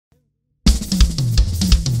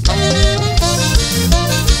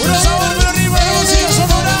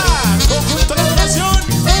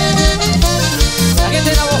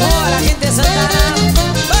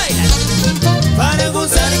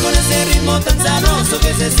sabroso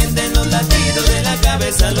que se sienten los latidos de la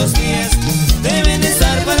cabeza a los pies. Deben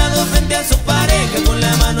estar parados frente a su pareja con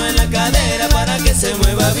la mano en la cadera para que se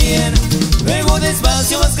mueva bien. Luego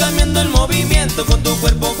despacio vas cambiando el movimiento con tu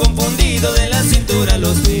cuerpo confundido de la cintura a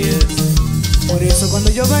los pies. Por eso cuando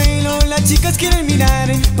yo bailo las chicas quieren mirar,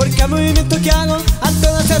 porque al movimiento que hago a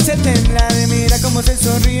todas se hace temblar. Mira cómo se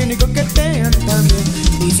sonríen y coquetean también,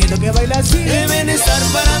 diciendo que baila así. Deben estar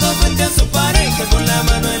parados frente a su pareja con la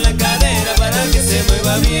mano en la cadera para que se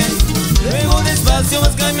mueva bien. Luego despacio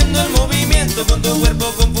vas cambiando el movimiento con tu cuerpo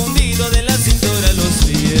confundido de la cintura a los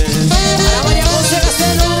pies. Para María José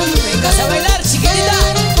Castelo, vengas a bailar, chiquitita,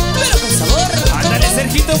 pero con sabor. Ándale,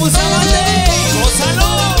 Sergito Bustamante,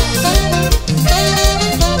 gózalo.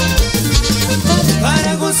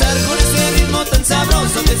 Para gozar con este ritmo tan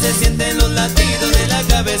sabroso que se sienten los latidos de la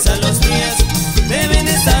cabeza a los pies. Deben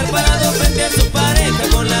estar parados frente a su pareja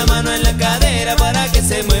con la mano en la cadera para que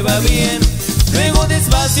se mueva bien. Luego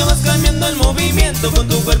despacio vas cambiando el movimiento con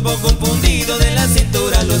tu cuerpo confundido de la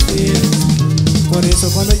cintura a los pies. Por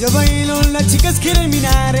eso cuando yo bailo las chicas quieren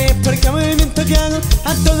mirar, porque al movimiento que hago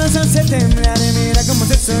a todas hace temblar. Mira cómo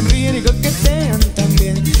se sonríen y coquetean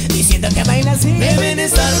también, diciendo que baila así. Deben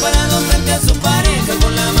estar parados frente a su pareja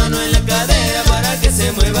con la mano en la cadera para que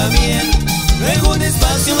se mueva bien. Luego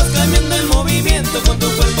despacio vas cambiando el movimiento con tu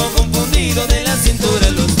cuerpo confundido de la cintura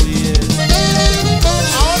a los pies.